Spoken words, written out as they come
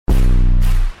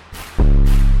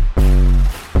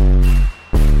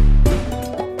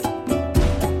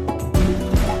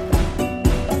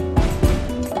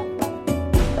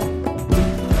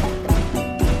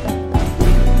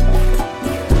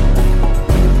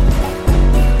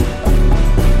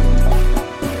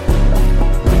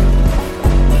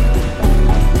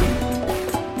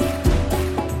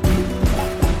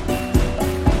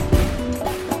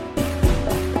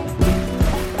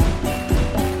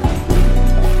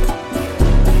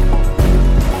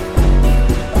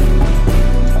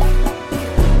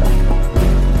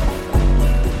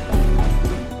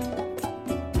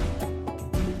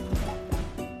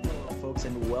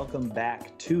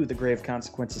to the Grave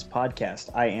Consequences podcast.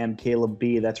 I am Caleb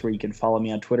B. That's where you can follow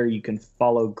me on Twitter. You can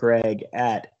follow Greg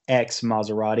at X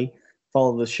Maserati.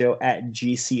 Follow the show at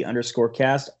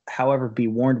GC_cast. However, be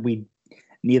warned,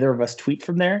 neither of us tweet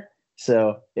from there.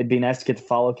 So it'd be nice to get the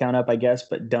follow count up, I guess,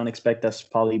 but don't expect us to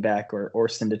follow you back or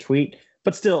send a tweet.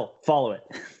 But still, follow it.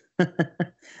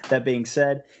 That being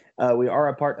said, we are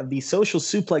a part of the Social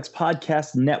Suplex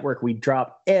Podcast Network. We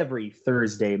drop every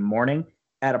Thursday morning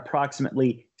at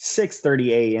approximately 6:30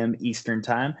 a.m. Eastern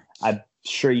Time. I'm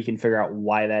sure you can figure out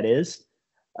why that is.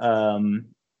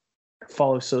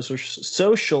 Follow Social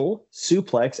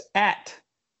Suplex at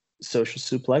Social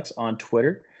Suplex on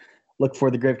Twitter. Look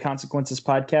for the Grave Consequences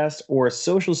Podcast or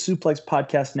Social Suplex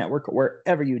Podcast Network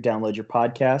wherever you download your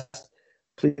podcast.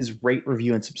 Please rate,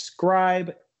 review, and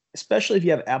subscribe, especially if you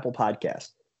have Apple Podcasts.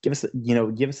 Give us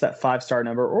that 5-star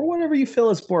number or whatever you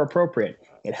feel is more appropriate.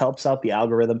 It helps out the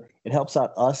algorithm. It helps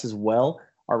out us as well.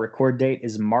 Our record date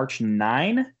is March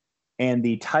 9, and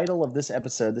the title of this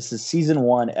episode, this is season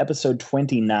 1, episode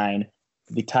 29.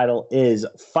 The title is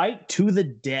Fight to the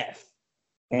Death.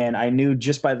 And I knew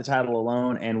just by the title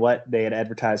alone and what they had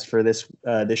advertised for this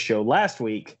show last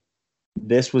week,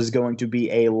 this was going to be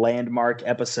a landmark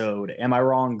episode. Am I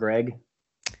wrong, Greg?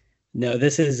 No,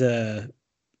 this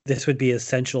would be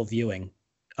essential viewing,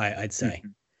 I'd say.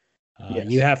 Yes.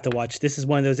 You have to watch. This is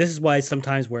one of those. This is why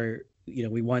sometimes where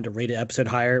we wanted to rate an episode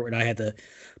higher, and I had to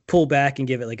pull back and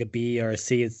give it like a B or a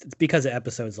C. It's because of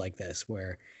episodes like this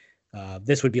where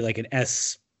this would be like an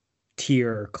S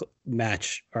tier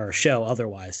match or show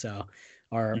otherwise. So,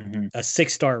 or a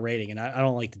 6-star rating, and I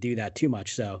don't like to do that too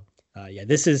much. So,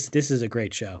 this is a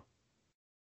great show.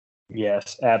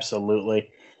 Yes, absolutely.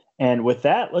 And with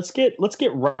that, let's get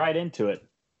right into it.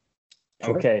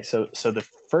 Sure. Okay, so the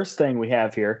first thing we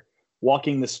have here,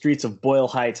 walking the streets of Boyle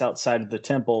Heights outside of the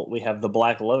temple, we have the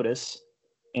Black Lotus,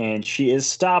 and she is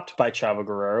stopped by Chavo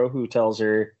Guerrero, who tells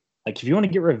her, like, if you want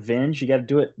to get revenge, you got to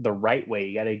do it the right way.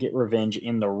 You got to get revenge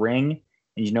in the ring,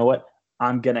 and you know what?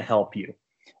 I'm gonna help you.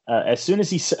 As soon as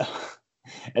he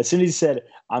said,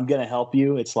 "I'm gonna help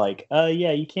you," it's like,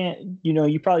 yeah, you can't.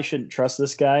 You probably shouldn't trust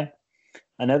this guy.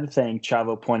 Another thing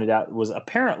Chavo pointed out was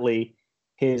apparently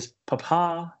his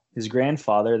papa, his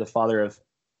grandfather, the father of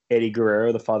Eddie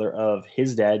Guerrero, the father of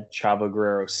his dad, Chavo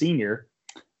Guerrero Sr.,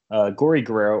 Gory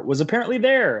Guerrero, was apparently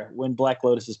there when Black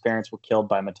Lotus's parents were killed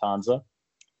by Matanza.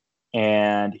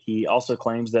 And he also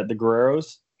claims that the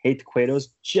Guerreros hate the Cuetos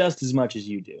just as much as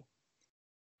you do.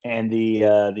 And the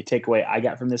takeaway I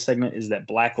got from this segment is that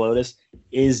Black Lotus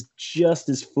is just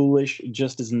as foolish,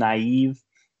 just as naive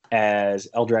as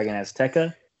El Dragon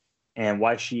Azteca. And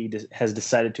why she has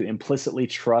decided to implicitly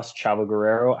trust Chavo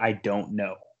Guerrero, I don't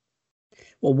know.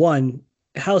 Well, one,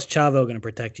 how's Chavo going to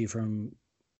protect you from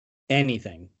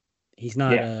anything? He's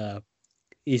not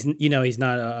he's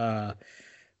not a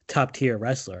top tier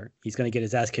wrestler. He's going to get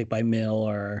his ass kicked by Mill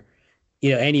or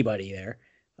anybody there.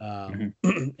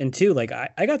 And two, like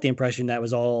I got the impression that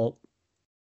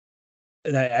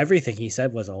everything he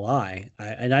said was a lie.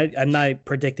 I'm not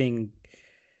predicting.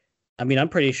 I mean, I'm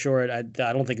pretty sure. I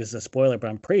don't think this is a spoiler, but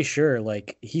I'm pretty sure.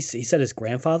 Like he said, his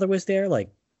grandfather was there.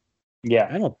 Like, yeah,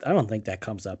 I don't think that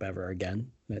comes up ever again.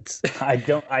 That's I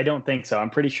don't think so.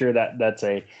 I'm pretty sure that's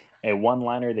a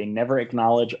one-liner they never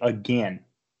acknowledge again.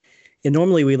 And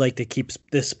normally we like to keep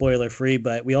this spoiler free,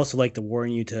 but we also like to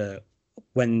warn you to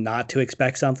when not to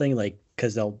expect something, like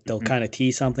because they'll kind of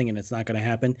tease something and it's not going to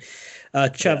happen.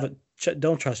 Chavo.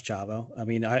 Don't trust Chavo. I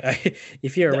mean, I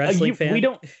if you're a wrestling fan, we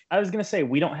don't. I was gonna say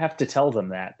we don't have to tell them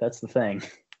that. That's the thing.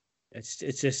 It's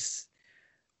just,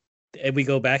 and we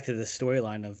go back to the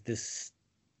storyline of this,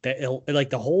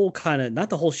 like the whole kind of not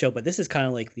the whole show, but this is kind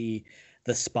of like the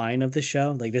spine of the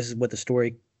show. Like this is what the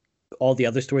story, all the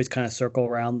other stories kind of circle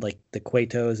around, like the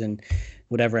Cuetos and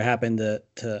whatever happened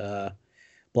to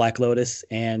Black Lotus.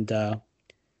 And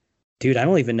dude, I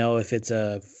don't even know if it's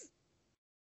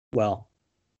well.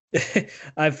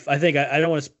 I think I don't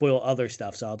want to spoil other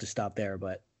stuff, so I'll just stop there.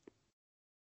 But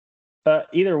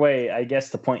either way, I guess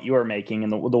the point you are making,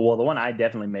 and the one I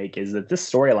definitely make, is that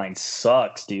this storyline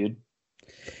sucks, dude.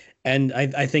 And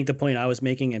I think the point I was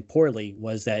making, and poorly,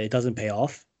 was that it doesn't pay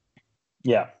off.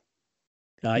 Yeah.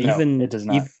 No, it does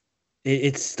not.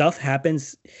 It's stuff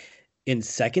happens in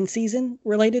second season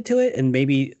related to it, and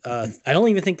maybe I don't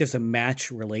even think there's a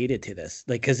match related to this,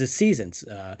 like because it's seasons.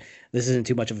 This isn't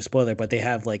too much of a spoiler, but they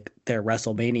have like their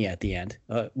WrestleMania at the end.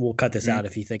 We'll cut this out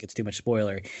if you think it's too much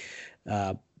spoiler.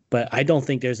 But I don't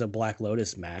think there's a Black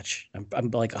Lotus match.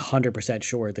 I'm like 100%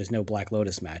 sure there's no Black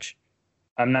Lotus match.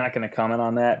 I'm not going to comment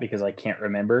on that because I can't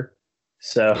remember.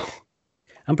 So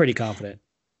I'm pretty confident.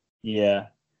 Yeah.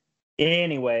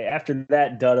 Anyway, after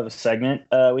that dud of a segment,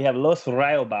 we have Los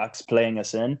Rayobox playing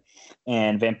us in,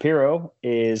 and Vampiro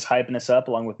is hyping us up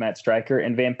along with Matt Stryker.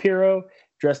 And Vampiro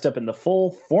dressed up in the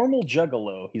full formal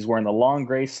juggalo. He's wearing the long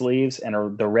gray sleeves and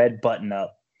the red button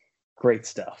up. Great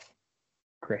stuff.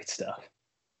 Great stuff.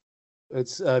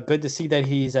 It's good to see that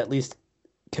he's at least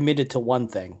committed to one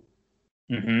thing.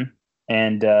 Mm-hmm.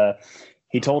 And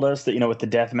he told us that, with the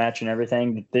death match and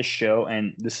everything, that this show,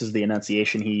 and this is the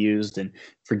enunciation he used, and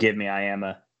forgive me, I am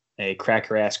a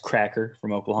cracker ass cracker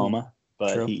from Oklahoma,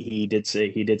 but he did say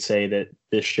that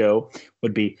this show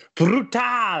would be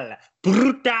brutal,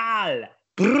 brutal,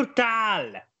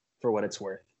 brutal for what it's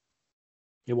worth.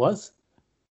 It was.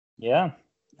 Yeah,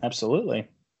 absolutely.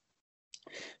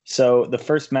 So the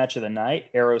first match of the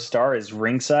night, Aerostar is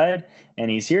ringside,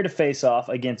 and he's here to face off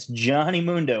against Johnny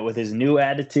Mundo with his new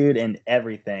attitude and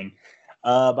everything.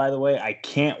 By the way, I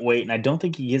can't wait, and I don't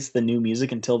think he gets the new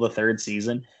music until the third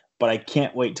season, but I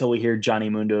can't wait till we hear Johnny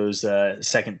Mundo's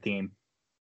second theme.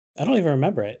 I don't even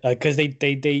remember it because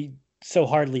they so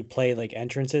hardly play like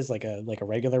entrances like a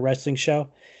regular wrestling show.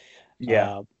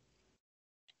 Yeah,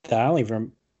 that I don't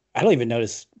even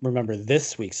remember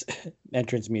this week's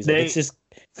entrance music. It's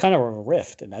kind of a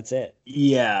riff, and that's it.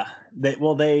 Yeah.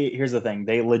 Here's the thing.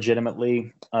 They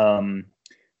legitimately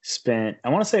spent, I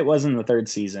want to say it was in the third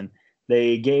season.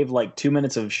 They gave like 2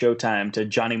 minutes of showtime to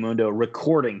Johnny Mundo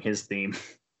recording his theme.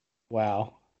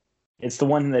 Wow. It's the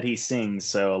one that he sings.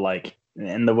 So like,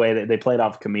 and the way that they played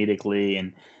off comedically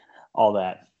and all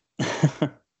that.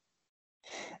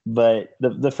 But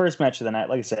the first match of the night,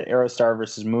 like I said, Aerostar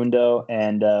versus Mundo,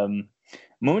 and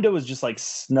Mundo was just like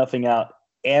snuffing out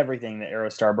everything that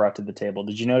Aerostar brought to the table.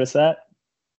 Did you notice that?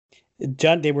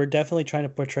 They were definitely trying to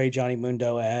portray Johnny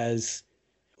Mundo as,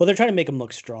 well, they're trying to make him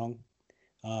look strong.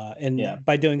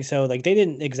 By doing so, like, they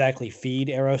didn't exactly feed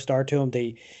Aerostar to him.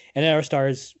 And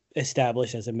Aerostar is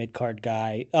established as a mid-card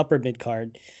guy, upper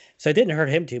mid-card, so it didn't hurt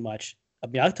him too much. I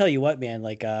mean, I'll tell you what, man,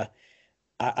 like,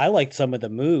 I liked some of the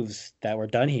moves that were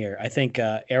done here. I think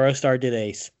Aerostar did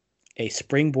a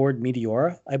springboard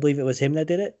Meteora. I believe it was him that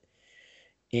did it.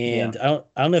 And I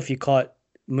don't know if you caught,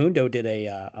 Mundo did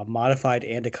a modified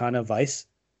Anaconda Vice.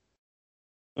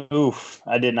 Oof,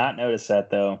 I did not notice that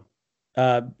though.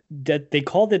 That they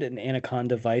called it an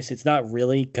Anaconda Vice. It's not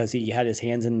really, because he had his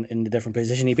hands in a different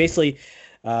position. He basically,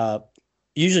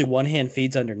 usually one hand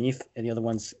feeds underneath and the other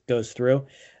one goes through.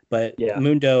 But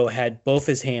Mundo had both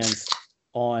his hands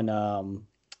on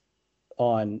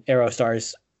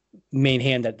Aerostar's main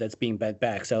hand that's being bent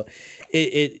back. So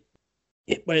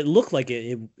but it looked like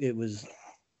it was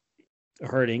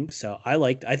hurting. So I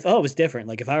thought it was different.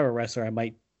 Like, if I were a wrestler, I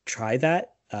might try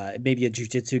that. Maybe a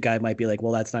jiu-jitsu guy might be like,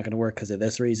 well, that's not going to work because of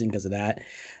this reason, because of that.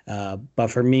 But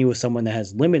for me, with someone that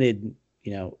has limited,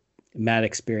 mat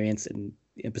experience and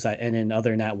then other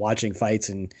than that, watching fights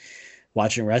and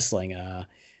watching wrestling,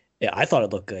 I thought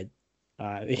it looked good.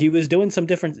 He was doing some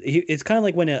different. It's kind of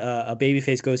like when a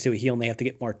babyface goes to a heel and they have to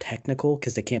get more technical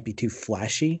because they can't be too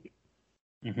flashy.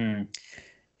 Mm-hmm.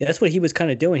 Yeah, that's what he was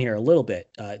kind of doing here a little bit.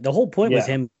 The whole point was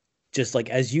him, just like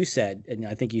as you said, and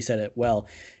I think you said it well,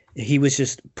 he was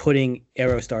just putting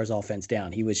Aerostar's offense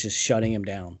down. He was just shutting him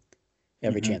down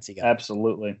every chance he got.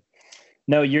 Absolutely.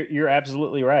 No, you're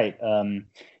absolutely right.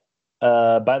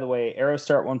 By the way,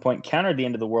 Aerostar at one point countered the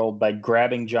End of the World by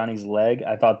grabbing Johnny's leg.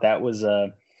 I thought that was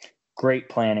great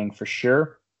planning for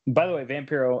sure. By the way,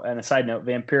 Vampiro, and a side note,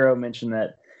 Vampiro mentioned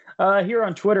that here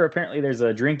on Twitter, apparently there's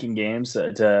a drinking game.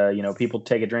 So people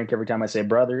take a drink every time I say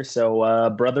brother. So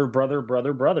brother.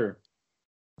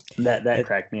 That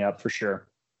cracked me up for sure.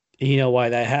 You know why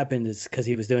that happened is because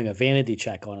he was doing a vanity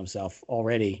check on himself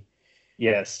already.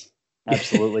 Yes,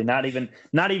 absolutely. not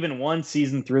even one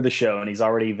season through the show, and he's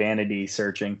already vanity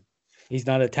searching. He's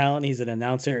not a talent. He's an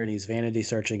announcer, and he's vanity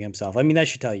searching himself. I mean, that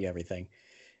should tell you everything.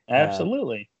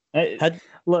 Absolutely.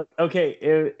 Look, okay,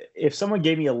 if someone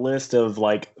gave me a list of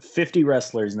like 50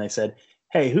 wrestlers and they said,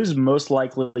 hey, who's most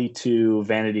likely to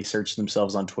vanity search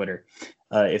themselves on Twitter?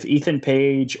 If Ethan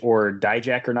Page or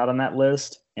Dijak are not on that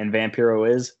list and Vampiro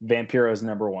is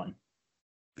number one.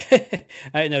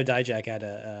 I know Dijak had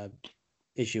a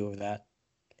issue with that.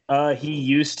 He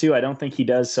used to. I don't think he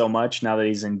does so much now that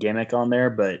he's in gimmick on there,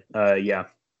 but yeah.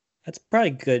 That's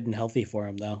probably good and healthy for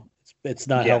him, though. It's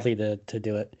not healthy to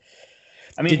do it.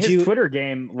 I mean, his Twitter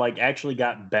game actually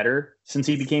got better since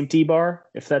he became T-Bar,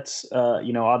 if that's odd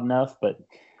enough, but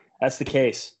that's the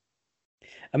case.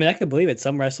 I mean, I can believe it.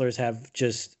 Some wrestlers have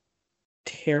just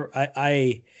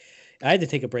I had to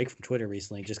take a break from Twitter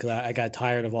recently just because I got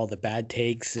tired of all the bad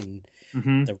takes and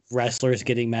the wrestlers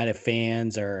getting mad at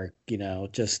fans, or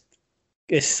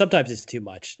sometimes it's too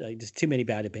much. Like, just too many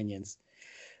bad opinions.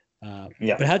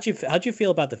 Yeah. But how'd you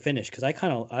feel about the finish? Because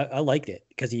I liked it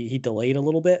because he delayed a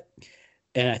little bit,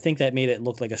 and I think that made it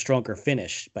look like a stronger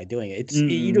finish by doing it.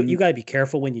 You got to be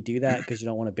careful when you do that because you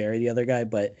don't want to bury the other guy.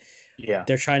 But Yeah.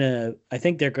 they're trying to. I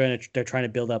think they're trying to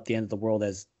build up the end of the world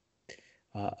as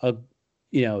a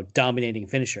dominating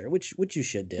finisher, which you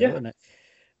should do. Yeah. And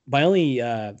my only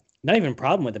not even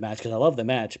problem with the match because I love the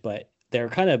match, but they're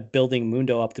kind of building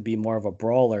Mundo up to be more of a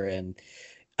brawler, and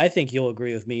I think you'll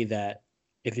agree with me that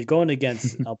if you're going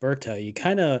against Alberto, you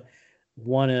kind of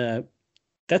want to.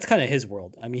 That's kind of his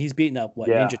world. I mean, he's beating up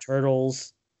Yeah. Ninja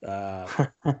Turtles,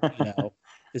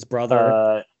 his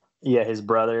brother. Yeah, his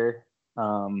brother,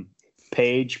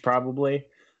 Paige, probably.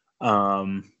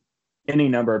 Any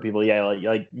number of people. Yeah,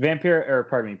 like Vampire, or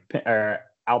pardon me,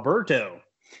 Alberto.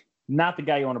 Not the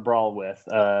guy you want to brawl with,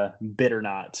 bit or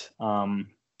not.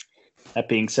 That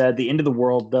being said, the end of the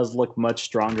world does look much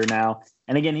stronger now.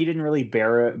 And again, he didn't really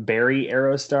bury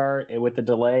Aerostar with the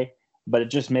delay, but it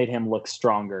just made him look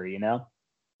stronger, Yeah, it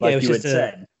like was you had just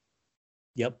said.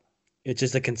 Yep. It's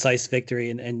just a concise victory,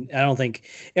 and I don't think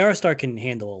Aerostar can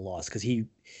handle a loss because even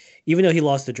though he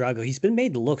lost to Drago, he's been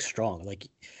made to look strong. Like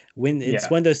when it's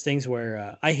one of those things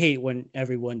where I hate when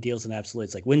everyone deals in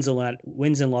absolutes, like wins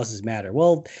and losses matter.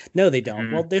 Well, no, they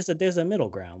don't. Well, there's a middle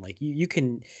ground. Like you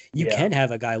can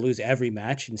have a guy lose every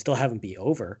match and still have him be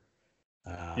over.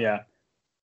 Yeah.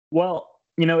 Well,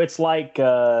 it's like,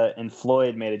 and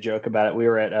Floyd made a joke about it. We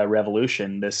were at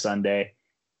Revolution this Sunday,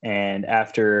 and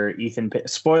after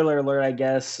spoiler alert, I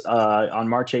guess, on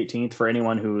March 18th, for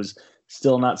anyone who's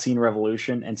still not seen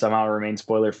Revolution and somehow remains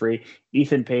spoiler free,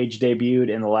 Ethan Page debuted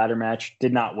in the ladder match.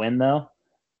 Did not win though.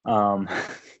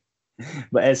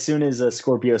 But as soon as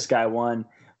Scorpio Sky won,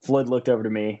 Floyd looked over to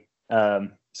me,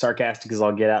 sarcastic as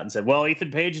I'll get out, and said, "Well,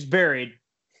 Ethan Page is buried."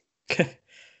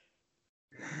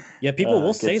 Yeah, people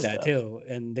will say that too,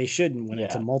 and they shouldn't when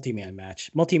it's a multi-man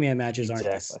match. Multi-man matches aren't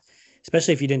this,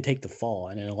 especially if you didn't take the fall.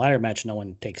 And in a ladder match, no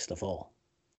one takes the fall.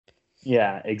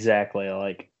 Yeah, exactly.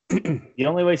 Like the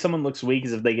only way someone looks weak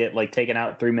is if they get taken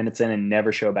out 3 minutes in and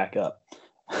never show back up.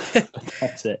 But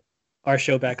that's it. Or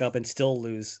show back up and still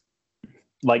lose.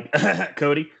 Like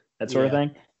Cody, that sort of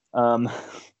thing.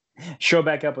 Show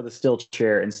back up with a steel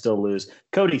chair and still lose.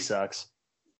 Cody sucks.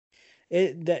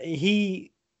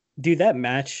 That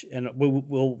match, and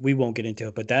we won't get into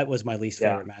it, but that was my least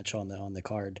favorite match on the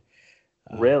card.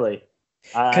 Really?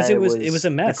 Because it was a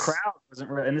mess. The crowd wasn't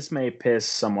really, and this may piss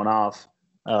someone off,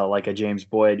 like a James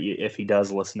Boyd if he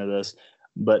does listen to this,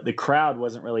 but the crowd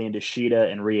wasn't really into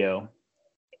Shida and Rio.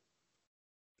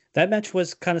 That match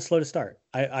was kind of slow to start.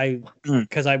 I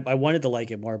wanted to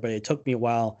like it more, but it took me a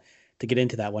while to get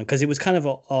into that one because it was kind of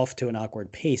off to an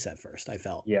awkward pace at first. I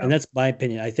felt, and that's my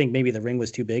opinion. I think maybe the ring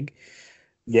was too big.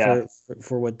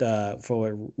 For what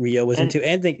Rio was into,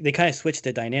 and they kind of switched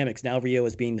the dynamics. Now Rio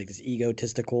is being this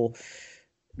egotistical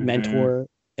mentor,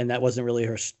 and that wasn't really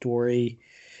her story.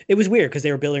 It was weird because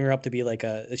they were building her up to be like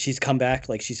she's come back,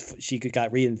 like she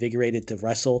got reinvigorated to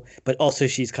wrestle, but also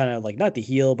she's kind of like not the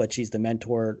heel, but she's the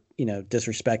mentor,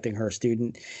 disrespecting her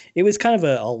student. It was kind of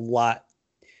a lot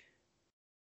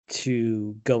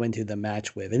to go into the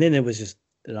match with, and then it was just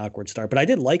an awkward start. But I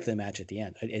did like the match at the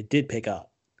end. It did pick up.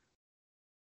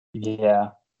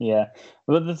 Yeah.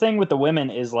 But the thing with the women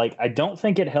is, I don't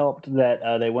think it helped that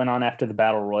they went on after the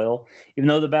Battle Royal. Even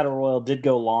though the Battle Royal did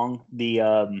go long,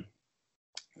 the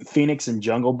Phoenix and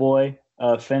Jungle Boy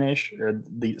finish, or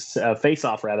the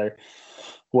face-off, rather,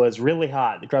 was really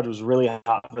hot. The crowd was really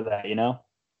hot for that,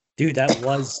 Dude, that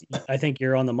was, I think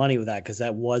you're on the money with that, because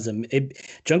that was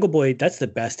Jungle Boy, that's the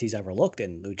best he's ever looked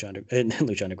in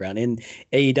Lucha Underground, in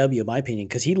AEW, in my opinion,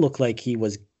 because he looked like he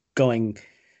was going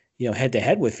head to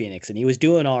head with Phoenix, and he was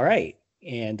doing all right.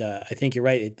 And I think you're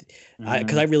right.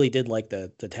 Because I really did like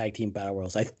the tag team battle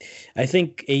royals. I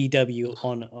think AEW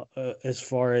on as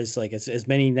far as as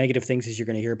many negative things as you're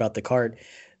going to hear about the card.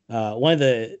 One of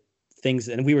the things,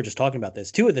 and we were just talking about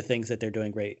this, two of the things that they're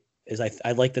doing great is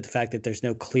I like the fact that there's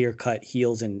no clear cut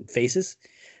heels and faces,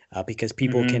 because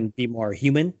people can be more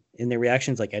human in their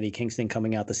reactions. Like Eddie Kingston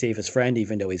coming out to save his friend,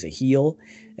 even though he's a heel,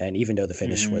 and even though the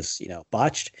finish was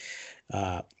botched.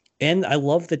 And I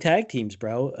love the tag teams,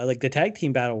 bro. Like the tag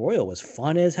team battle royal was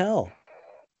fun as hell.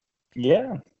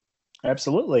 Yeah,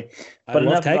 absolutely. But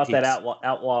enough about that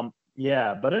outlaw.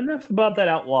 Yeah, but enough about that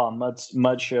outlaw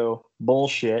mud show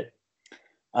bullshit.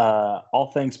 All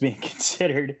things being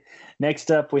considered, next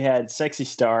up we had Sexy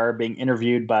Star being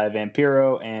interviewed by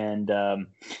Vampiro, and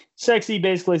Sexy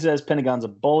basically says Pentagon's a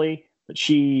bully, but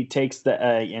she takes the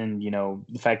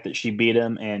the fact that she beat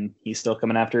him and he's still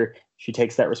coming after her. She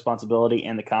takes that responsibility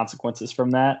and the consequences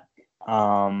from that.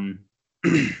 Vampiro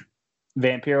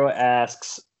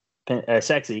asks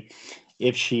Sexy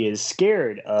if she is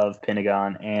scared of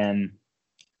Pentagon, and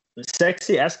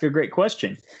Sexy asked a great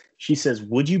question. She says,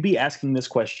 "Would you be asking this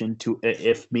question to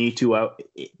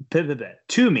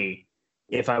me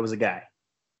if I was a guy?"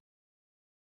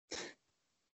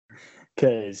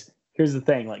 Because here's the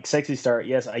thing, like Sexy Star,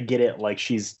 yes, I get it. Like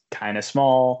she's kind of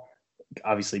small,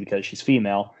 obviously because she's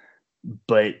female,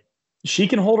 but she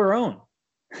can hold her own.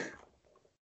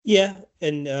 Yeah,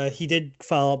 and he did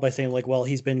follow up by saying like, well,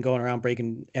 he's been going around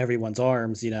breaking everyone's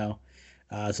arms,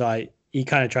 so he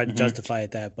kind of tried to justify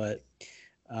it that, but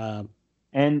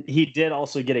and he did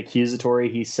also get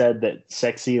accusatory. He said that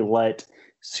Sexy let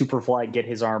Superfly get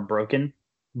his arm broken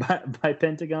by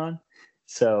Pentagon,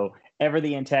 so ever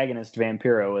the antagonist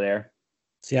Vampiro there.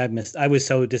 See, I was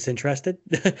so disinterested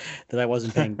that I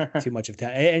wasn't paying too much of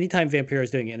time. Anytime Vampiro is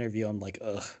doing an interview, I'm like,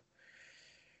 ugh.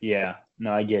 Yeah,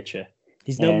 no, I get you.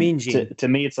 He's no mean gene. To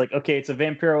me, it's like, okay, it's a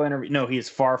Vampiro interview. No, he is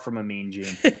far from a mean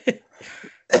gene.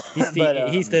 he's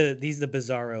the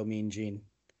bizarro mean gene.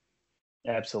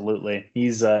 Absolutely,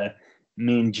 he's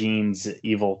Mean Gene's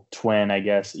evil twin, I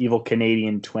guess, evil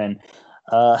Canadian twin.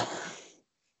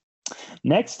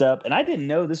 Next up, and I didn't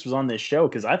know this was on this show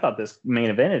because I thought this main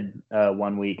evented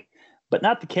 1 week, but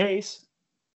not the case.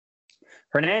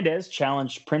 Hernandez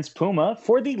challenged Prince Puma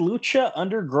for the Lucha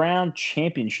Underground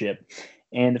Championship.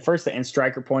 And the first, and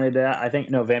Stryker pointed it out,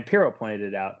 Vampiro pointed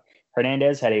it out.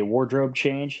 Hernandez had a wardrobe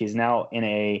change. He's now in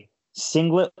a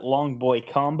singlet long boy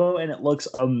combo, and it looks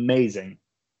amazing.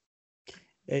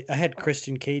 I had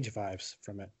Christian Cage vibes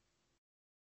from it.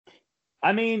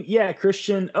 I mean, yeah,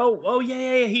 Christian. Oh,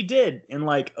 yeah, he did in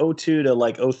like 02 to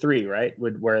like 03, right?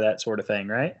 Would wear that sort of thing,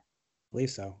 right? I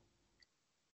believe so.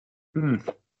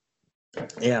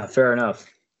 Yeah, fair enough.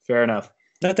 Not that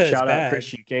Shout it's out bad.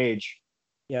 Christian Cage.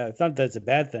 Yeah, it's not that it's a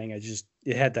bad thing.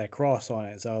 It had that cross on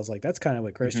it, so I was like, that's kind of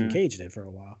what Christian Cage did for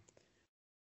a while.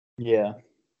 Yeah.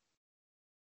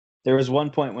 There was one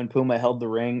point when Puma held the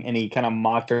ring and he kind of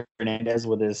mocked Hernandez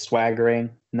with his swaggering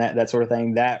and that sort of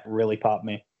thing. That really popped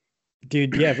me.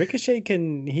 Dude, yeah, Ricochet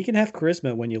can have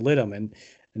charisma when you lit him, and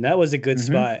that was a good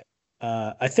spot.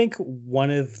 I think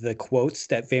one of the quotes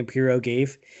that Vampiro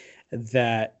gave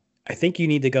that I think you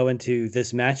need to go into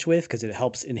this match with because it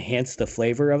helps enhance the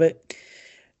flavor of it.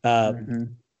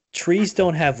 Trees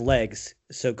don't have legs,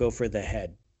 so go for the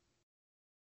head.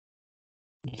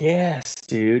 Yes,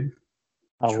 dude.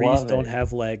 Trees don't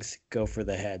have legs, go for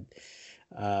the head.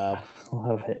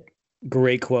 Love it.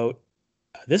 Great quote.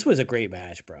 This was a great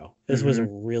match, bro. This was a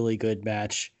really good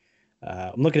match.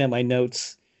 I'm looking at my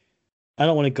notes. I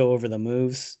don't want to go over the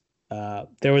moves.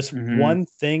 There was one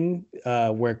thing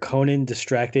where Conan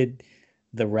distracted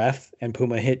the ref and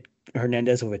Puma hit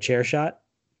Hernandez with a chair shot.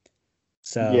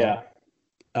 So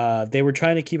yeah, they were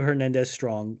trying to keep Hernandez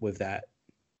strong with that.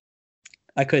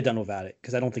 I could have done without it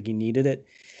because I don't think he needed it.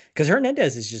 Because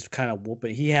Hernandez is just kind of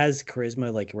whooping. He has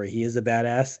charisma, like where he is a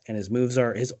badass, and his moves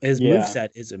are his moveset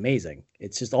is amazing.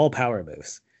 It's just all power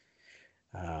moves,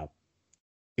 and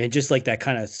just like that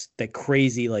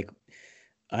crazy, like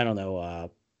I don't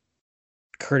know,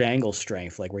 Kurt Angle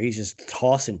strength, like where he's just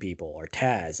tossing people, or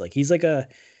Taz. Like he's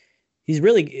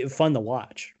really fun to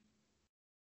watch.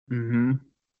 And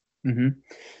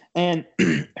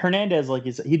Hernandez, like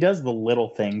he does the little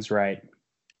things right,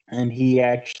 and he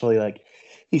actually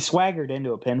he swaggered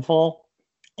into a pinfall,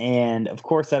 and of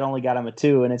course that only got him a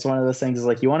 2. And it's one of those things is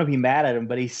like you want to be mad at him,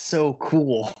 but he's so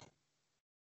cool.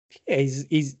 Yeah,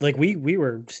 he's like we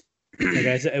were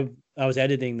like I was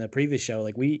editing the previous show,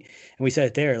 like we said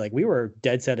it there, like we were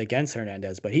dead set against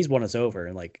Hernandez, but he's won us over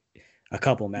in like a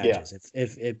couple matches. Yeah.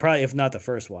 If not the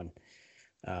first one.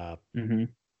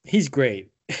 He's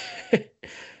great.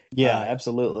 Yeah,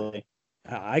 absolutely.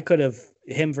 I could have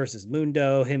him versus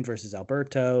Mundo, him versus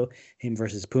Alberto, him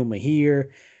versus Puma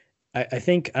here. I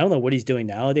think I don't know what he's doing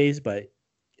nowadays, but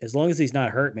as long as he's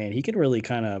not hurt, man, he can really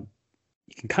kind of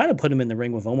put him in the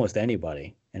ring with almost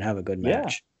anybody and have a good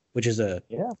match, which is that's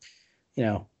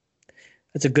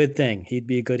a good thing. He'd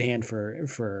be a good hand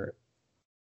for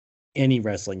any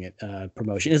wrestling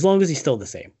promotion as long as he's still the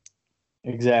same.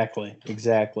 Exactly.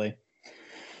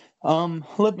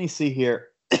 Let me see here.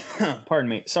 Pardon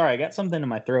me. Sorry, I got something in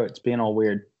my throat. It's being all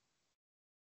weird.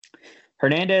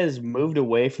 Hernandez moved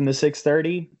away from the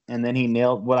 630, and then he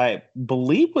nailed what I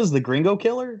believe was the Gringo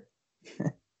Killer,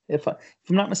 if I'm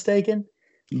not mistaken.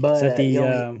 But is that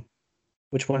the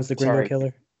which one's the Gringo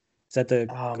Killer? Is that the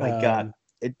God,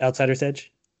 Outsider's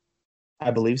Edge?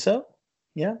 I believe so.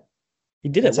 Yeah, he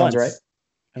did it once. Right.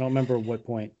 I don't remember what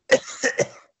point.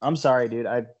 I'm sorry, dude.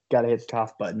 I gotta hit the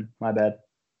cough button. My bad.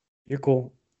 You're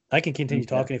cool. I can continue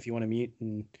talking if you want to mute.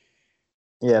 And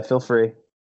yeah, feel free.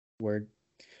 Word.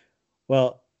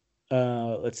 Well,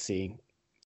 let's see.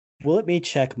 Well, let me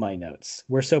check my notes.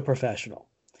 We're so professional.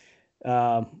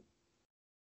 Um,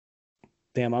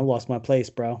 damn, I lost my place,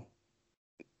 bro.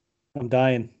 I'm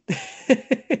dying.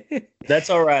 That's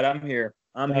all right. I'm here.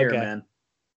 I'm here, Okay. man.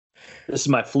 This is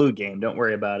my flu game. Don't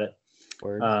worry about it.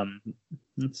 Word.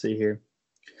 Let's see here.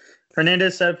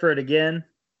 Hernandez set for it again,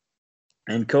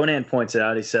 and Conan points it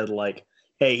out. He said, like,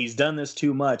 "Hey, he's done this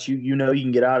too much. You know you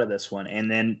can get out of this one." And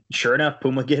then, sure enough,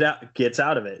 Puma gets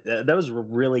out of it. That was a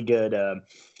really good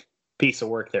piece of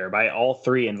work there by all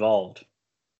three involved.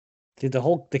 Dude,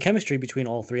 the chemistry between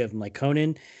all three of them, like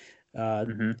Conan,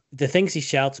 the things he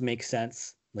shouts make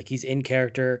sense. Like he's in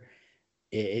character.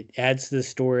 It adds to the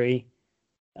story.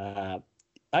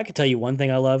 I could tell you one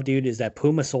thing I love, dude, is that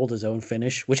Puma sold his own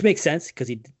finish, which makes sense because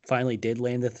he finally did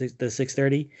land the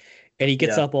 630, and he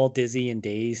gets up all dizzy and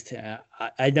dazed.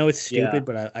 I know it's stupid,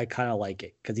 but I kind of like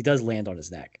it because he does land on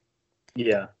his neck.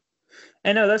 Yeah.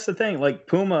 And no, that's the thing. Like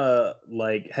Puma,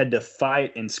 like had to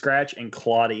fight and scratch and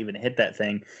claw to even hit that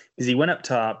thing because he went up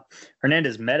top.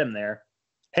 Hernandez met him there,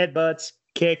 headbutts,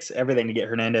 kicks, everything to get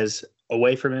Hernandez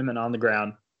away from him and on the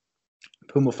ground.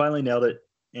 Puma finally nailed it,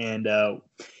 and oh,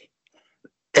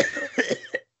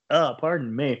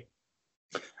 pardon me,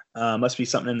 must be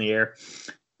something in the air.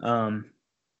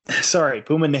 Sorry,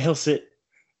 Puma nails it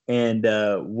and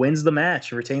wins the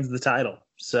match, retains the title.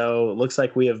 So it looks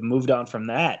like we have moved on from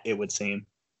that, it would seem.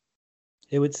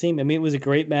 It would seem. I mean, it was a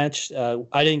great match.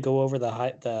 I didn't go over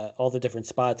all the different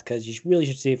spots because you really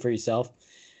should see it for yourself.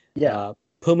 Yeah.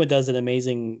 Puma does an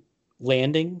amazing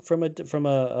landing from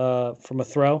a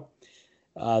throw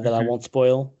that I won't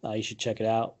spoil. You should check it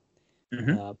out.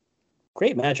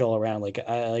 Great match all around. Like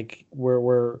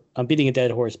I'm beating a dead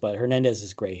horse, but Hernandez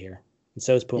is great here. And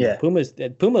so is Puma. Yeah.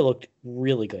 Puma looked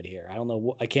really good here. I don't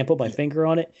know. I can't put my finger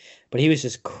on it, but he was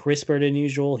just crisper than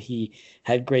usual. He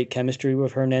had great chemistry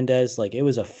with Hernandez. Like it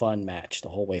was a fun match the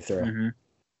whole way through.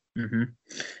 And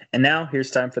now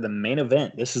here's time for the main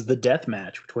event. This is the death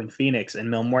match between Phoenix and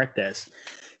Mil Muertes.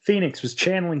 Phoenix was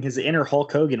channeling his inner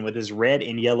Hulk Hogan with his red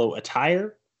and yellow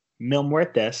attire. Mil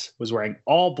Muertes was wearing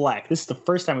all black. This is the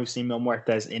first time we've seen Mil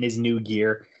Muertes in his new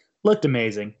gear. Looked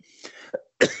amazing.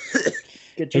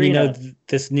 And you know,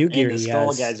 this new gear and the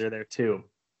Skull guys are there too.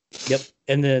 Yep.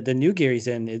 And the new gear he's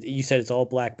in, you said it's all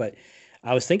black, but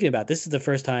I was thinking about this is the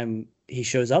first time he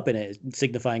shows up in it,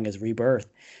 signifying his rebirth.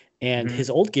 And his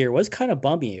old gear was kind of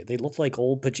bummy. They looked like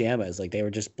old pajamas, like they were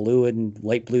just blue and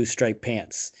light blue striped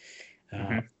pants.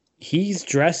 He's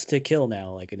dressed to kill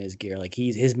now, like in his gear. Like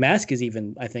his mask is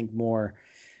even, I think, more.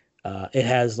 It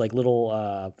has like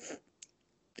little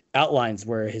outlines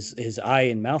where his eye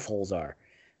and mouth holes are.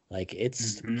 Like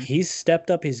he's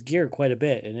stepped up his gear quite a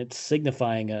bit, and it's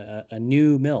signifying a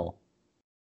new Mil.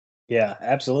 Yeah,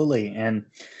 absolutely. And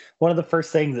one of the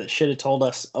first things that should have told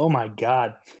us, oh my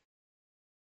God.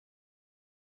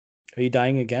 Are you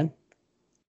dying again?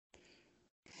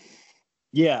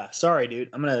 Yeah, sorry, dude.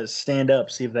 I'm gonna stand up,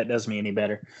 see if that does me any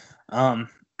better.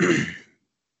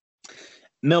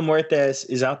 Mil Muertes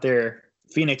is out there.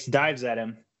 Phoenix dives at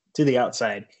him to the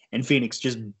outside, and Phoenix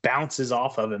just bounces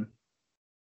off of him.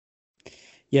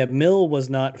 Yeah, Mil was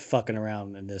not fucking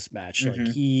around in this match.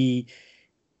 Like the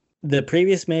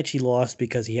previous match he lost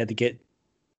because he had to get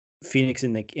Phoenix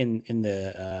in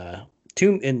the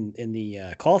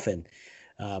coffin.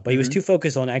 But he was too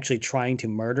focused on actually trying to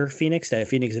murder Phoenix that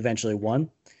Phoenix eventually won.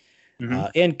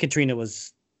 And Katrina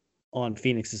was on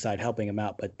Phoenix's side helping him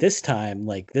out. But this time,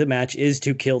 like the match is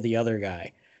to kill the other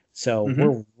guy. So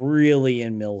we're really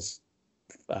in Mil's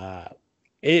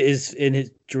it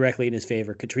is directly in his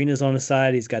favor. Katrina's on his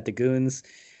side. He's got the goons.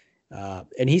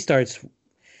 And he starts.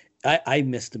 I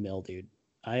missed the Mil, dude.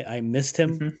 I missed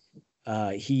him.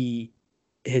 He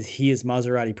is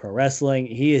Maserati Pro Wrestling.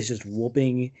 He is just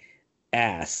whooping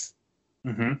ass.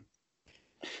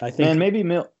 I think, and maybe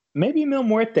Mil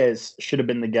Muertes should have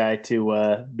been the guy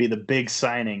to be the big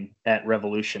signing at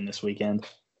Revolution this weekend.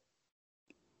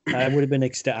 I would have been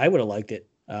I would have liked it.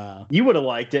 You would have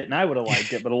liked it, and I would have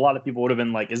liked it, but a lot of people would have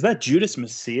been like, "Is that Judas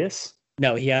Macias?"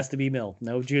 No, he has to be Mil.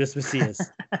 No Judas Macias.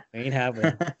 Ain't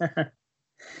happening,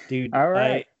 dude. All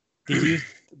right.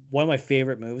 One of my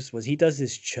favorite moves was he does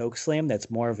this choke slam. That's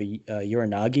more of a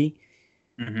Uranagi.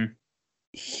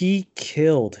 He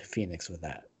killed Phoenix with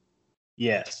that.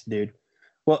 Yes, dude.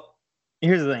 Well,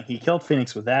 here's the thing. He killed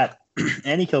Phoenix with that,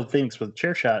 and he killed Phoenix with a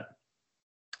chair shot.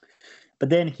 But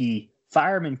then he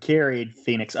fireman carried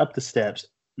Phoenix up the steps.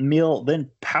 Mil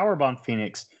then powerbombed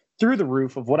Phoenix through the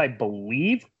roof of what I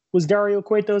believe was Dario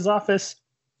Cueto's office.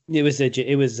 If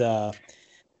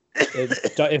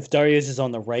Darius is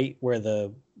on the right where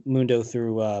the Mundo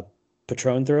threw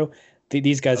Patron through,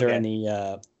 These guys are Okay. in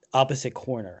the opposite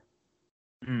corner.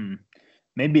 Hmm.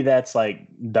 Maybe that's like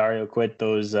Dario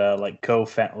Cueto's like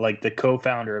the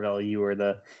co-founder of LU or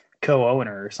the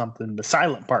co-owner or something, the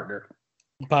silent partner.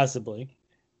 Possibly.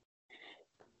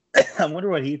 I wonder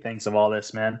what he thinks of all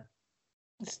this, man.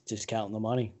 It's just counting the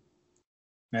money.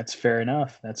 That's fair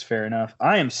enough. That's fair enough.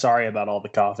 I am sorry about all the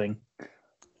coughing.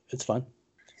 It's fun.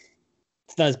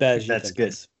 It's not as bad as you That's think good. it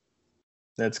is.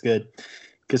 That's good.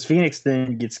 Because Phoenix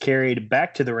then gets carried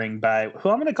back to the ring by who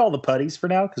I'm going to call the Putties for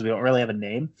now because we don't really have a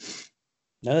name.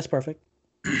 No, that's perfect.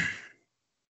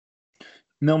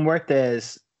 Mil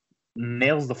Muertes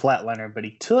nails the flatliner, but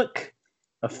he took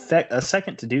a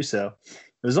second to do so.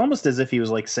 It was almost as if he was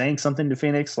like saying something to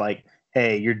Phoenix, like,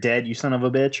 "Hey, you're dead, you son of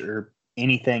a bitch," or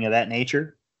anything of that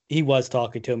nature. He was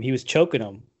talking to him. He was choking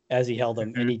him as he held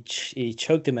him, and he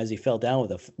choked him as he fell down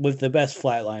with the best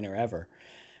flatliner ever.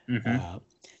 Mm-hmm.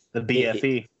 The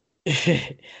It,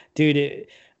 BFE. dude,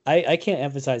 I can't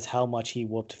emphasize how much he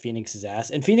whooped Phoenix's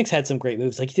ass. And Phoenix had some great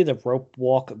moves. Like he did a rope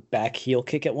walk back heel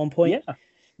kick at one point.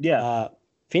 Yeah.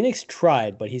 Phoenix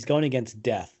tried, but he's going against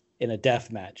death in a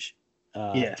death match.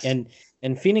 Yes.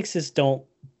 And Phoenixes don't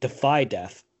defy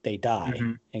death; they die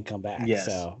Mhm. and come back. Yes.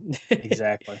 So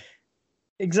Exactly.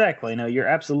 Exactly. No, you're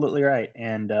absolutely right.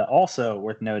 And also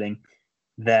worth noting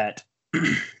that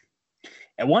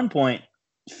at one point,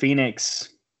 Phoenix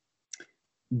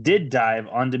did dive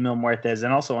onto Mil Muertes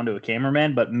and also onto a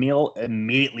cameraman, but Mil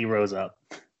immediately rose up.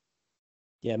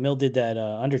 yeah, Mill did that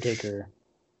Undertaker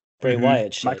Bray Mhm.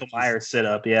 Wyatt shit. Michael Myers sit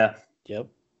up, yeah. Yep.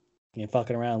 You ain't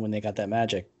fucking around when they got that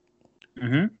magic.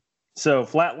 Mm-hmm. So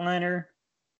flatliner,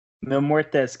 Mil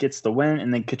Muertes gets the win,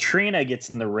 and then Katrina gets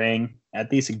in the ring at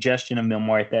the suggestion of Mil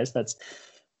Muertes. That's,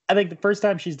 I think, the first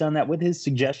time she's done that with his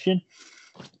suggestion.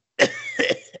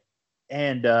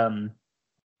 And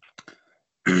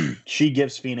she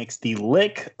gives Phoenix the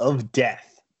lick of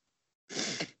death.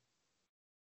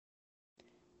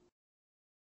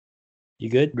 You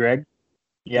good, Greg?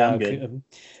 Yeah, I'm good.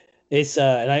 It's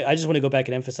and I just want to go back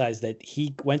and emphasize that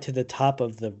he went to the top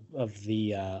of the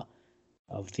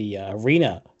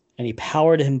arena and he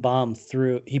power bombed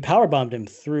him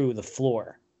through the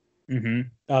floor Mm-hmm.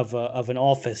 of an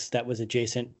office that was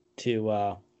adjacent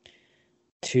to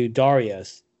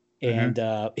Darius, and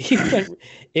he went.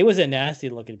 It was a nasty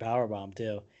looking power bomb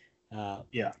too.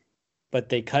 Yeah. But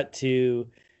they cut to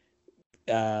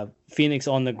Phoenix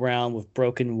on the ground with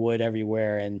broken wood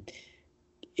everywhere, and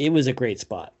it was a great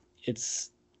spot.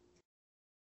 It's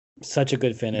such a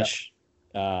good finish.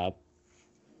 Yeah,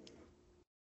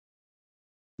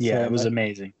 Sorry, it was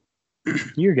amazing.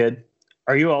 You're good.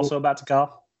 Are you also about to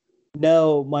cough?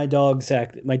 No, my dog's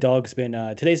been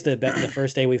today's the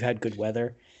first day we've had good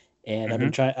weather, and I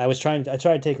tried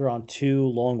to take her on 2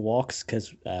 long walks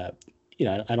because I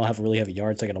don't really have a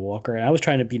yard, so I got to walk her. And I was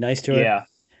trying to be nice to her, Yeah.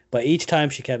 but each time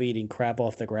she kept eating crap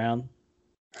off the ground.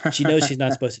 She knows she's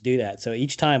not supposed to do that, so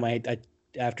each time I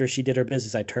after she did her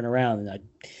business, I turn around and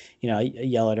I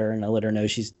yell at her and I let her know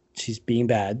she's being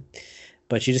bad,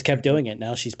 but she just kept doing it.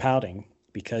 Now she's pouting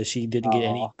because she didn't get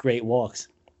any great walks.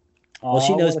 Well,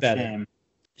 she knows better. Shame.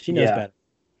 She knows better.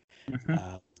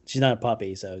 Mm-hmm. She's not a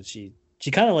puppy, so she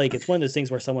kind of like, it's one of those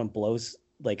things where someone blows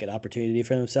like an opportunity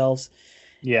for themselves.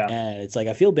 Yeah. And it's like,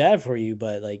 I feel bad for you,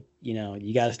 but like,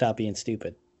 you got to stop being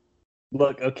stupid.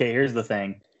 Look, okay, here's the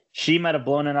thing. She might have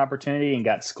blown an opportunity and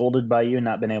got scolded by you and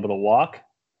not been able to walk.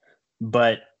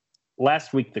 But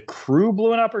last week, the crew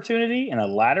blew an opportunity in a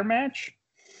ladder match.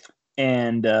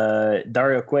 And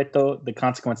Dario Cueto, the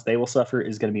consequence they will suffer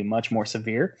is going to be much more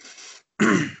severe.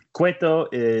 Cueto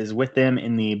is with them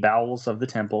in the bowels of the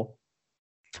temple.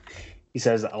 He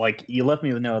says, like, you left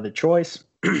me with no other choice.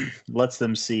 Lets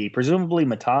them see, presumably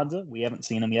Matanza. We haven't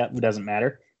seen him yet. It doesn't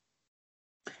matter.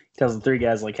 Tells the 3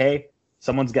 guys, like, hey,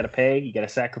 someone's got to pay. You got to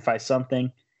sacrifice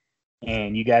something.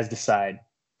 And you guys decide.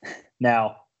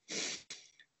 Now,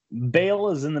 Bale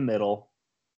is in the middle.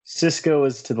 Cisco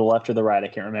is to the left or the right, I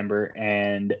can't remember.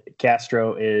 And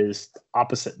Castro is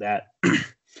opposite that.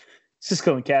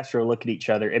 Cisco and Castro look at each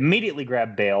other, immediately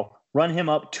grab Bale, run him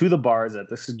up to the bars at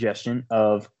the suggestion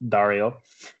of Dario.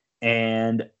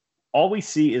 And all we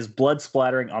see is blood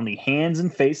splattering on the hands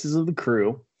and faces of the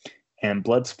crew and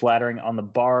blood splattering on the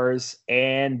bars.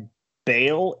 And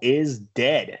Bale is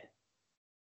dead.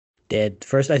 Dead.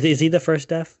 First, I think, is he the first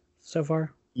death so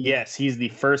far? Yes, he's the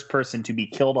first person to be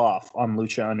killed off on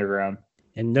Lucha Underground.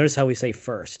 And notice how we say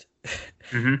first.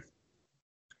 Mm-hmm.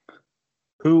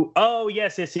 Who? Oh,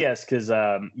 yes. Because,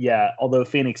 although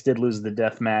Phoenix did lose the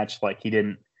death match, like, he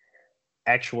didn't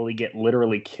actually get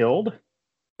literally killed,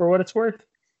 for what it's worth.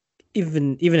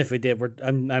 Even if we did,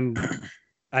 I'm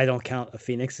I don't count a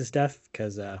Phoenix's death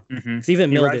because Mm-hmm. even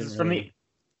He Mill rises didn't from really.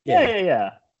 the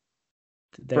yeah.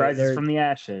 Rises They're from the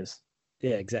ashes.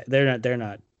 yeah, exactly. They're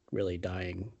not really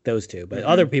dying. Those two, but Mhm.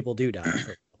 other people do die.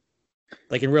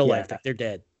 Like in real Yeah. life, like they're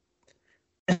dead.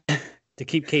 To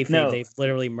keep kayfabe, No. they've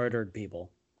literally murdered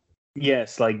people.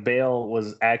 Yes, like Bale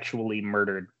was actually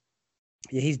murdered.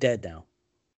 Yeah, he's dead now.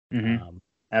 Mm-hmm.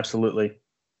 Absolutely.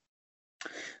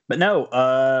 But no,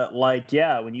 like,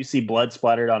 yeah, when you see blood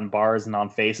splattered on bars and on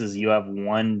faces, you have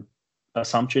one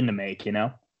assumption to make, you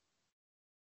know?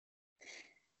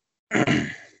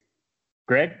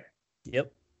 Greg? Yep.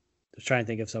 I was trying to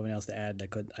think of something else to add.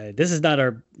 This is not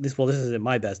this isn't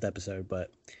my best episode,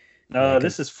 but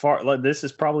This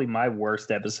is probably my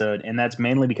worst episode, and that's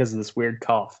mainly because of this weird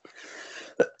cough.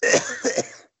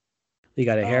 You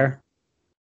got a hair?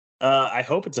 I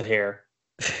hope it's a hair.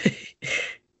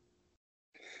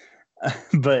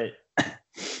 But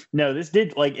no, this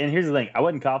did and here's the thing, I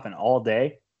wasn't coughing all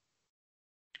day,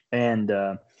 and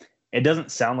it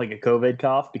doesn't sound like a COVID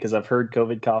cough because I've heard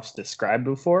COVID coughs described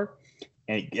before,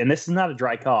 and this is not a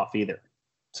dry cough either.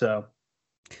 So,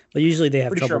 well, usually they have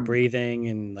pretty trouble sure breathing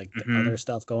and like other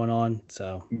stuff going on.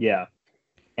 So yeah,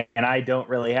 and I don't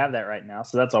really have that right now,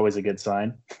 so that's always a good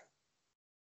sign. Do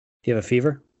you have a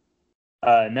fever?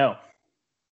 No.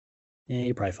 Yeah,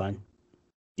 you're probably fine.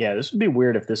 Yeah, this would be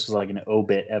weird if this was like an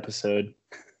obit episode.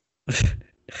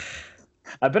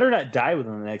 I better not die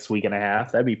within the next week and a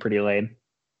half. That'd be pretty lame.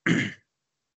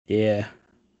 Yeah.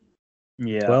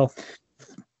 Yeah. Well,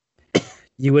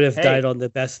 you would have died on the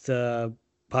best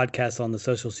podcast on the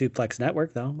Social Suplex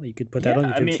Network, though. You could put that on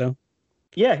your tombstone.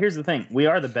 Yeah, here's the thing. We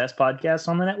are the best podcast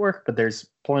on the network, but there's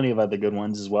plenty of other good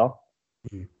ones as well.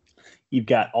 Mm-hmm. You've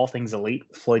got All Things Elite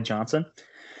with Floyd Johnson.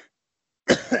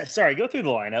 Sorry, go through the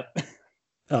lineup.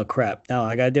 Oh, crap. No,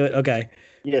 I got to do it? Okay.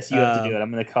 Yes, you have to do it.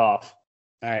 I'm going to cough.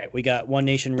 All right. We got One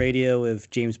Nation Radio with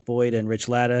James Boyd and Rich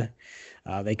Latta.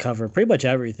 They cover pretty much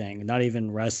everything, not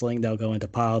even wrestling. They'll go into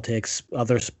politics,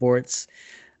 other sports.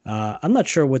 I'm not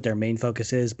sure what their main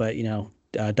focus is, but,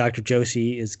 Dr.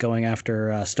 Joshi is going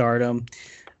after Stardom.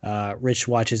 Rich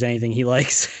watches anything he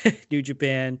likes. New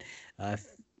Japan.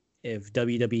 If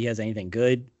WWE has anything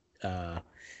good. And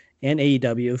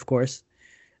AEW, of course.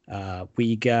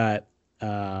 We got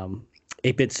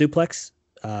 8-Bit Suplex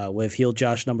with Heel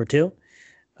Josh number 2.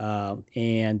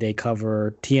 And they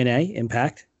cover TNA,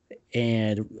 Impact,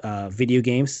 and video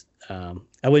games. I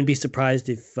wouldn't be surprised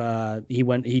if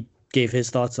he gave his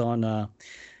thoughts on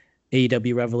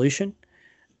AEW Revolution.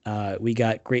 We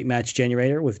got Great Match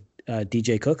Generator with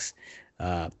DJ Cooks.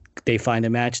 They find a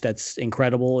match that's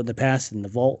incredible in the past in the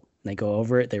vault. They go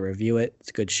over it. They review it. It's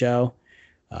a good show.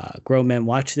 Grown Men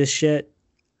Watch This Shit.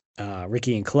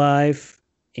 Ricky and Clive.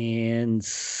 And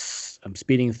I'm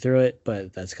speeding through it,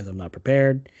 but that's because I'm not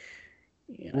prepared.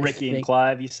 Ricky and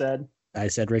Clive, you said? I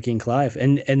said Ricky and Clive.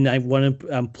 And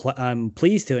I'm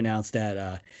pleased to announce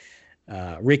that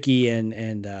Ricky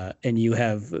and you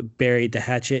have buried the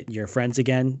hatchet. You're friends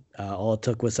again. All it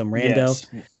took was some rando.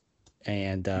 Yes.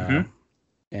 And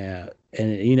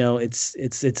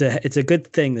it's a good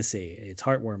thing to see. It's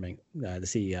heartwarming to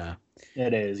see.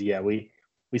 It is. Yeah, we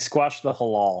squashed the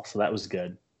halal, so that was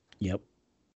good. Yep.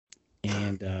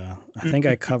 And I think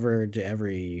I covered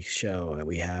every show that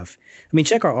we have. I mean,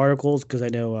 check our articles because I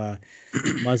know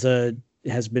Muzza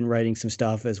has been writing some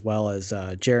stuff as well as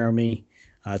Jeremy.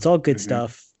 It's all good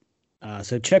stuff.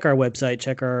 So check our website,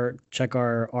 check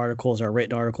our articles, our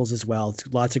written articles as well. It's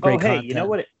lots of great content. You know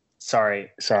what?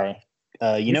 Sorry.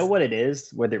 You know what it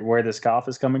is? Where this cough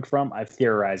is coming from? I've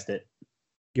theorized it.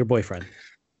 Your boyfriend.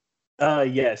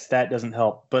 Yes, that doesn't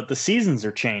help. But the seasons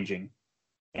are changing.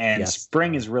 And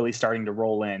spring is really starting to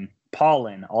roll in.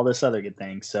 Pollen, all this other good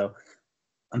thing. So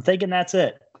I'm thinking that's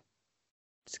it.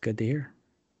 It's good to hear.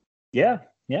 Yeah.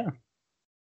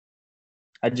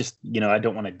 I just, I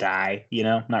don't want to die,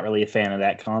 not really a fan of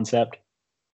that concept.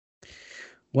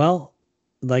 Well,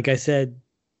 like I said,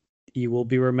 you will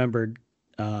be remembered.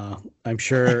 I'm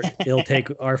sure it'll take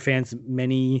our fans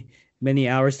many, many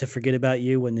hours to forget about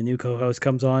you when the new co-host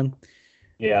comes on.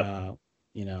 Yeah.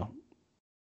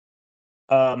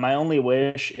 My only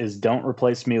wish is don't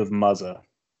replace me with Muzza.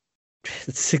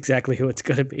 That's exactly who it's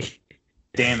going to be.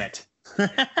 Damn it.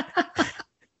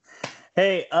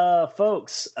 Hey,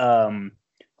 folks,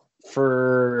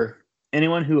 for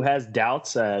anyone who has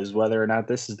doubts as whether or not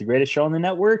this is the greatest show on the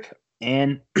network,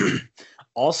 and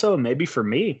also maybe for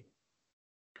me,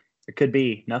 there could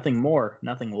be nothing more,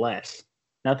 nothing less,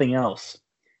 nothing else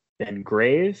than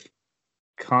grave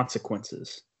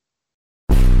consequences.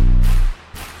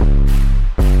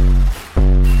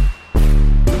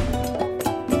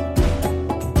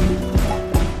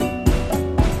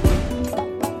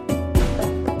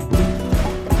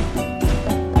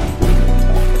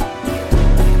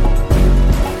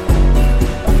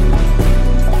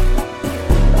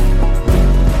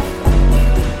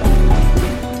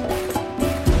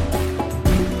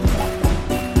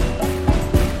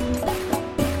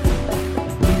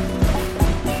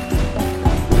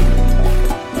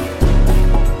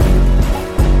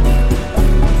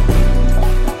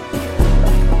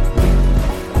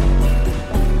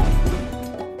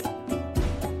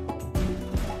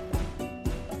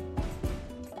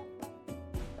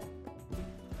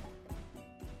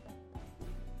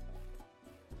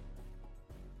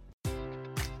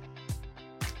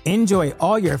 Enjoy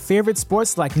all your favorite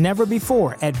sports like never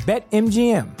before at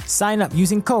BetMGM. Sign up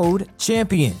using code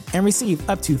CHAMPION and receive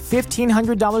up to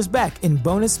 $1,500 back in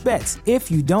bonus bets if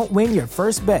you don't win your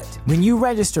first bet. When you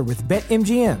register with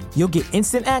BetMGM, you'll get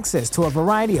instant access to a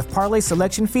variety of parlay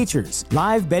selection features,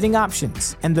 live betting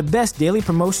options, and the best daily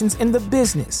promotions in the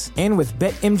business. And with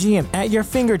BetMGM at your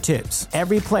fingertips,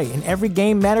 every play and every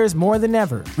game matters more than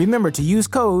ever. Remember to use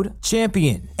code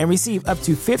CHAMPION and receive up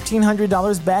to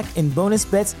 $1,500 back in bonus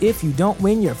bets if you don't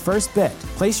win your first bet.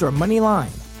 Place your money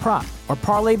line, prop, or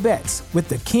parlay bets with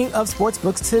the king of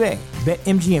sportsbooks today.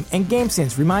 BetMGM and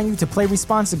GameSense remind you to play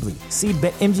responsibly. See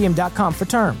BetMGM.com for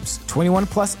terms. 21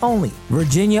 plus only.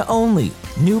 Virginia only.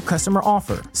 New customer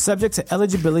offer. Subject to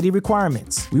eligibility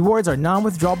requirements. Rewards are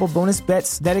non-withdrawable bonus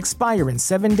bets that expire in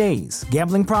 7 days.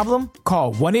 Gambling problem?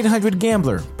 Call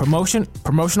 1-800-GAMBLER.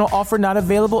 Promotional offer not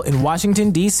available in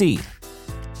Washington, D.C.